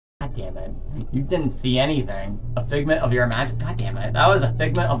God damn it. You didn't see anything. A figment of your imagination. God damn it. That was a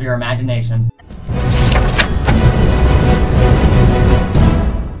figment of your imagination.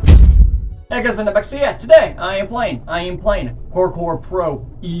 Hey guys, I'm back. So yeah, today I am playing Parkour Pro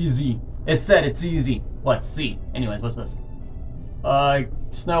Easy. It said it's easy. Let's see. Anyways, what's this?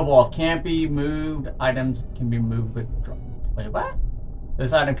 Snowball can't be moved. Items can be moved with drop. Wait, what?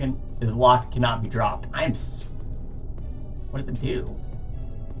 This item is locked, cannot be dropped. What does it do?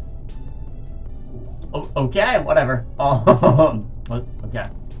 Oh, okay, whatever. Okay.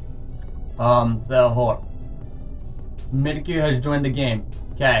 So hold on. Meknoyu has joined the game.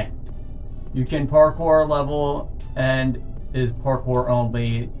 Okay. You can parkour level and is parkour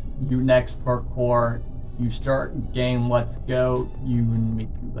only. You next parkour. You start game. Let's go. You make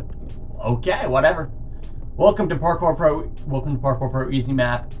you let go. Okay, whatever. Welcome to Parkour Pro. Welcome to Parkour Pro Easy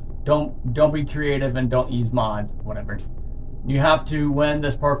Map. Don't be creative and don't use mods. Whatever. You have to win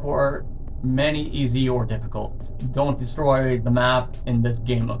this parkour. Many easy or difficult. Don't destroy the map in this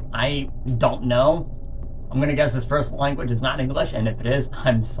game. Look, I don't know. I'm gonna guess this first language is not English, and if it is,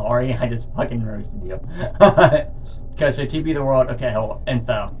 I'm sorry. I just fucking roasted you. Okay, so TP the world. Okay, hold on.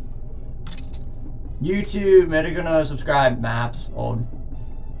 Info. YouTube, Meknoyu, subscribe, maps, old.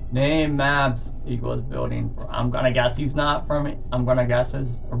 Name, maps, equals building. I'm gonna guess he's not from it. I'm gonna guess his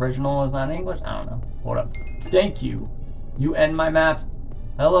original is not English. I don't know. Hold up. Thank you. You end my maps.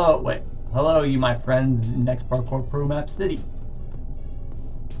 Hello, wait. Hello, you my friends. Next Parkour Pro Map City.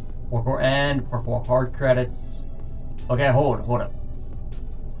 Parkour end, Parkour hard credits. Okay, hold up.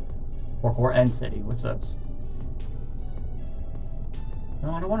 Parkour end city. What's this?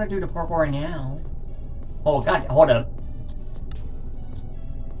 No, I don't want to do the parkour right now. Oh god, hold up.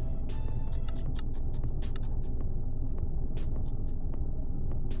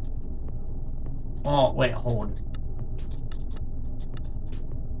 Oh wait, hold.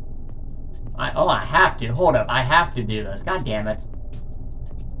 I have to. Hold up. I have to do this. God damn it.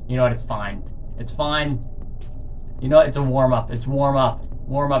 You know what? It's fine. It's fine. You know what? It's a warm-up. It's warm-up.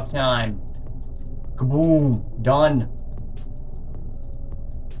 Warm-up time. Kaboom. Done.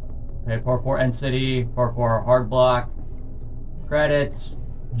 Okay, parkour end city. Parkour hard block. Credits.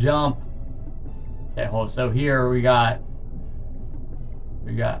 Jump. Okay, hold. So here we got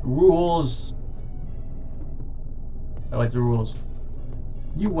rules. Oh, what's the rules?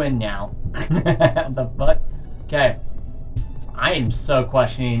 You win now. What the fuck? Okay. I am so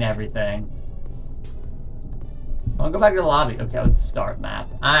questioning everything. I'll go back to the lobby. Okay, let's start map.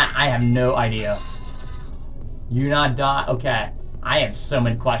 I have no idea. You not die. Okay. I have so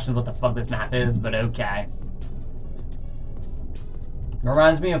many questions what the fuck this map is, but okay. It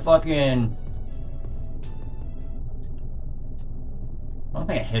reminds me of fucking... I don't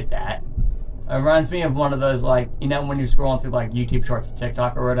think I hit that. It reminds me of one of those, like, you know, when you're scrolling through, like, YouTube Shorts or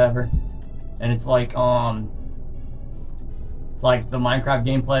TikTok or whatever, and it's like, the Minecraft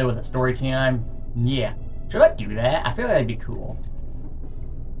gameplay with a story time. Yeah. Should I do that? I feel like that'd be cool.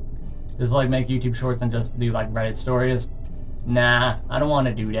 Just, like, make YouTube Shorts and just do, like, Reddit stories. Nah, I don't want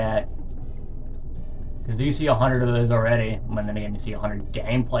to do that. Because you see 100 of those already. And then again, you see 100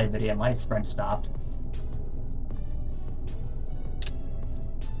 gameplay video, my sprint stopped.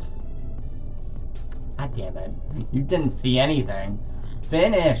 God damn it. You didn't see anything.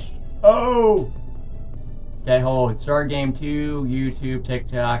 Finish. Oh! Okay, hold. Start game 2. YouTube,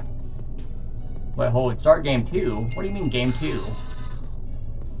 TikTok. Wait, hold. Start game 2? What do you mean game 2?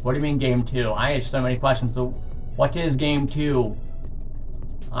 What do you mean game 2? I have so many questions. So what is game 2?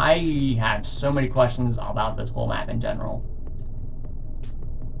 I have so many questions about this whole map in general.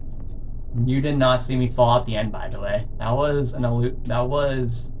 You did not see me fall at the end, by the way. That was a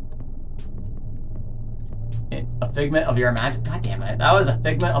figment of your imagination. God damn it. That was a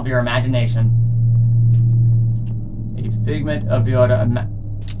figment of your imagination. A figment of your imagination.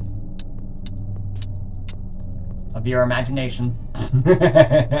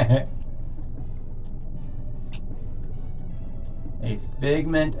 A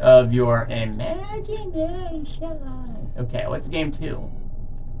figment of your imagination. Okay, what's game 2?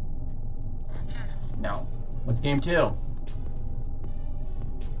 No. What's game 2?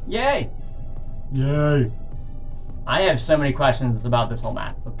 Yay! Yay! I have so many questions about this whole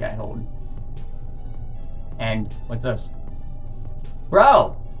map. Okay, hold. And what's this?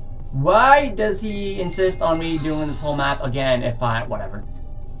 Bro! Why does he insist on me doing this whole map again if whatever.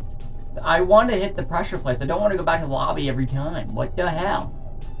 I want to hit the pressure place. I don't want to go back to the lobby every time. What the hell?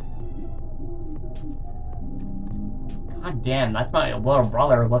 God damn, that's my little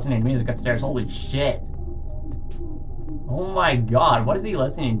brother listening to music upstairs. Holy shit. Oh my god, what is he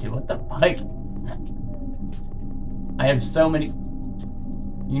listening to? What the fuck? I have so many...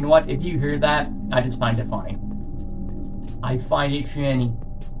 You know what? If you hear that, I just find it funny. I find it funny.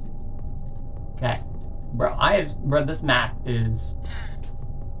 Okay. Bro, this map is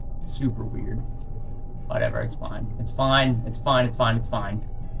super weird. Whatever, it's fine. It's fine. It's fine. It's fine. It's fine.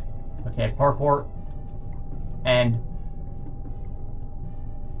 Okay, parkour. And.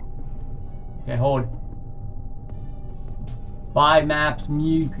 Okay, hold. 5 maps,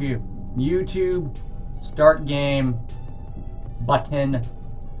 YouTube, start game, button,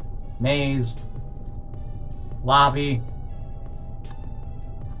 maze, lobby.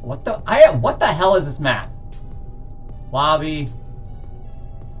 What the hell is this map? Lobby.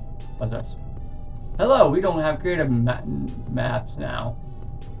 What's this? Hello, we don't have creative maps now.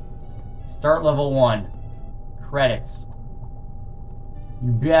 Start level 1. Credits.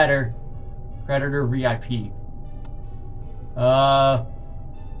 You better. Creditor VIP.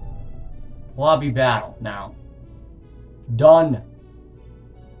 Lobby battle now. Done.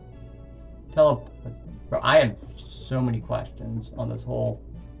 Bro, I have so many questions on this whole.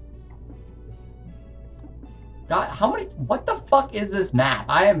 God, what the fuck is this map?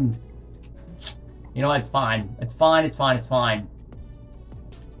 You know, it's fine. It's fine, it's fine, it's fine.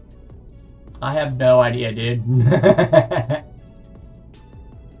 I have no idea, dude.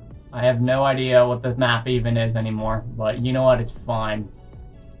 I have no idea what this map even is anymore, but you know what? It's fine.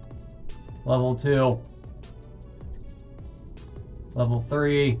 Level 2. Level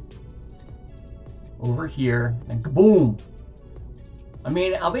 3. Over here. And kaboom! I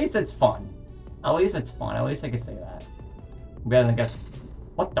mean, at least it's fun. At least it's fun. At least I can say that. Better than guess.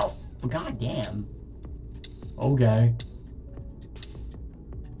 What the? God damn. Okay.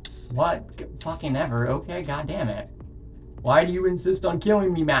 What? Fucking ever. Okay, god damn it. Why do you insist on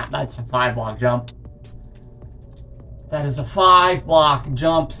killing me, Matt? That's a 5-block jump. That is a 5-block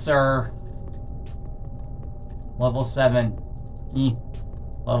jump, sir. Level 7.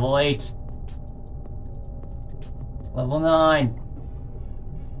 Level 8. Level 9.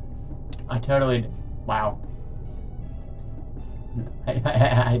 I totally... Wow.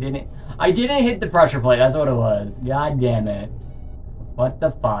 I didn't hit the pressure plate. That's what it was. God damn it. What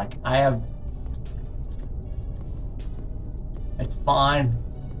the fuck? It's fine.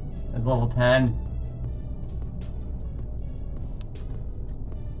 It's level 10.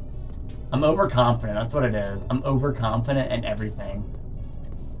 I'm overconfident. That's what it is. I'm overconfident in everything.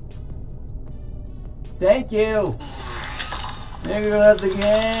 Thank you. Thank you for the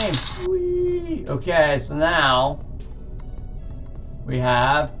game. Whee. Okay, so now we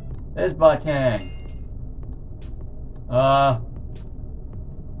have this button.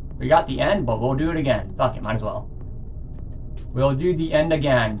 We got the end, but we'll do it again. Fuck it, might as well. We'll do the end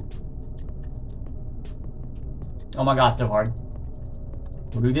again. Oh my god, so hard.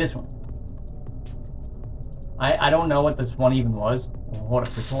 We'll do this one. I don't know what this one even was. Well, hold up,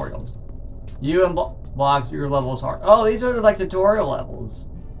 tutorials. You and blocks, your levels hard. Oh, these are like tutorial levels.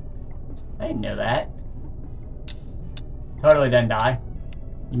 I didn't know that. Totally didn't die.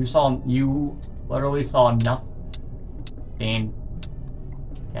 You literally saw nothing.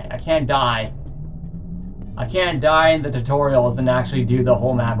 Okay, I can't die. I can't die in the tutorials and actually do the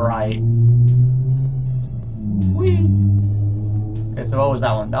whole map right. Whee! Okay, so what was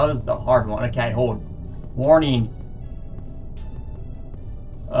that one? That was the hard one. Okay, hold. Warning.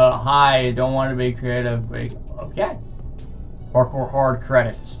 Hi, don't want to be creative. Wait, okay. Parkour hard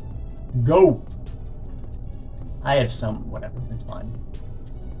credits. Go! I have some, whatever, it's fine.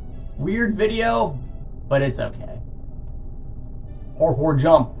 Weird video, but it's okay. Parkour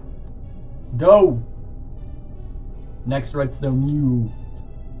jump. Go! Next redstone U.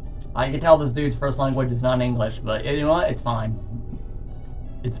 I can tell this dude's first language is not English, but you know what? It's fine.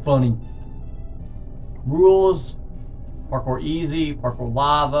 It's funny. Rules. Parkour easy. Parkour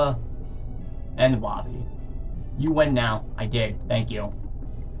lava. And lobby. You win now. I did. Thank you.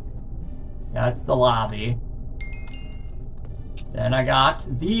 That's the lobby. Then I got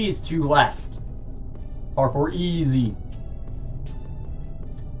these two left. Parkour easy.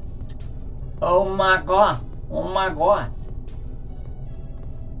 Oh my god. Oh my god.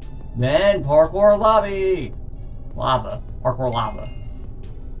 Then parkour lobby. Lava. Parkour lava.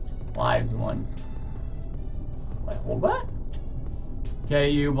 Live one. Wait, hold what? Okay,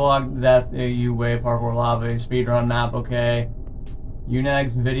 you block death, you wave parkour lava, speedrun map, okay. You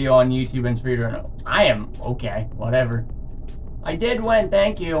next video on YouTube and speedrun. I am okay, whatever. I did win,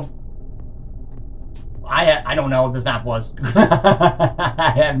 thank you. I don't know what this map was.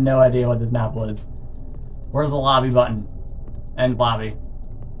 I have no idea what this map was. Where's the lobby button? End lobby.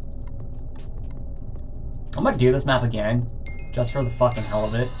 I'm gonna do this map again. Just for the fucking hell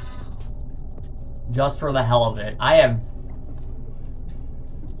of it. Just for the hell of it. I have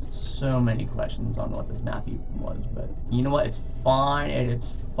so many questions on what this map even was, but you know what? It's fine. It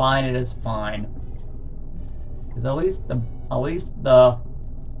is fine. It is fine. Because at least the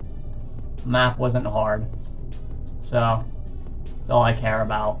map wasn't hard. So that's all I care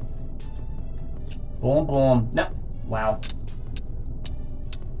about. Boom, boom. No. Wow.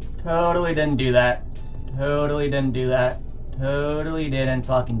 Totally didn't do that. Totally didn't do that. Totally didn't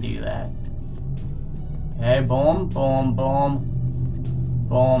fucking do that. Okay, boom, boom, boom.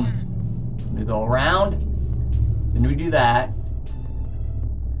 Boom. We go around. Then we do that.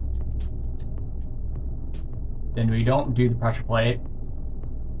 Then we don't do the pressure plate.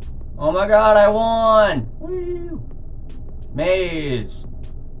 Oh my god, I won! Woo! Maze.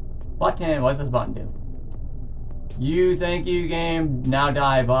 Button. What does this button do? You thank you game. Now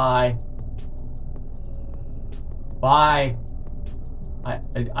die. Bye. Bye.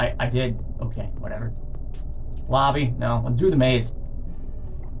 I did. Okay, whatever. Lobby. No, let's do the maze.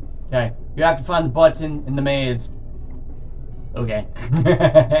 Okay, you have to find the button in the maze. Okay.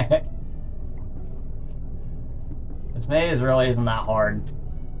 This maze really isn't that hard.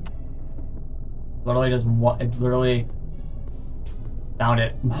 It's literally just one. It's literally found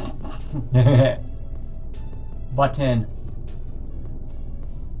it. Button.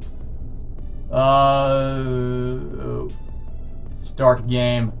 Start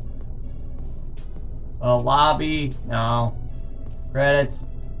game. Lobby. No. Credits.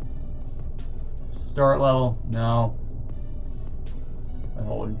 Start level. No. Wait,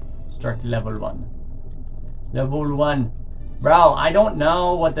 hold. Start level 1. Level 1. Bro, I don't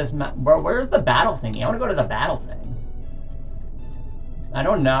know what this map. Bro, where's the battle thingy? I want to go to the battle thing. I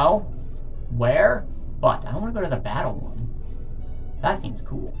don't know where, but I want to go to the battle one. That seems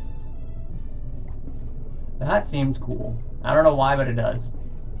cool. That seems cool. I don't know why, but it does.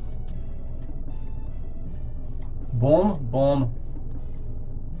 Boom, boom.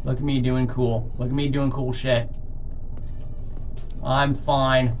 Look at me doing cool. Look at me doing cool shit. I'm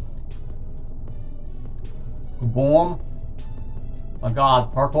fine. Boom. Oh my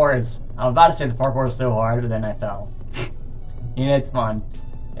god, parkour is... I was about to say the parkour is so hard, but then I fell. You know, it's fun.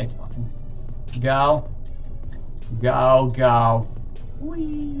 It's fun. Go. Go, go.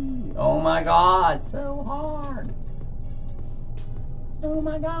 Whee! Oh my god, so hard. Oh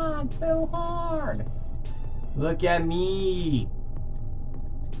my god, so hard. Look at me.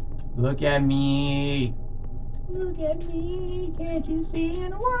 Look at me. Look at me. Can't you see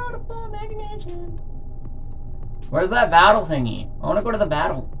in a world of full imagination? Where's that battle thingy? I want to go to the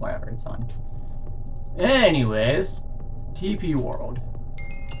battle. Whatever, it's fine. Anyways, TP World.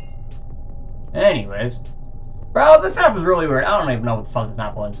 Anyways. Bro, this map was really weird. I don't even know what the fuck this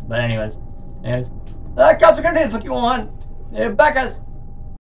map was. But anyways. Cops are gonna do the fuck you want. Back us.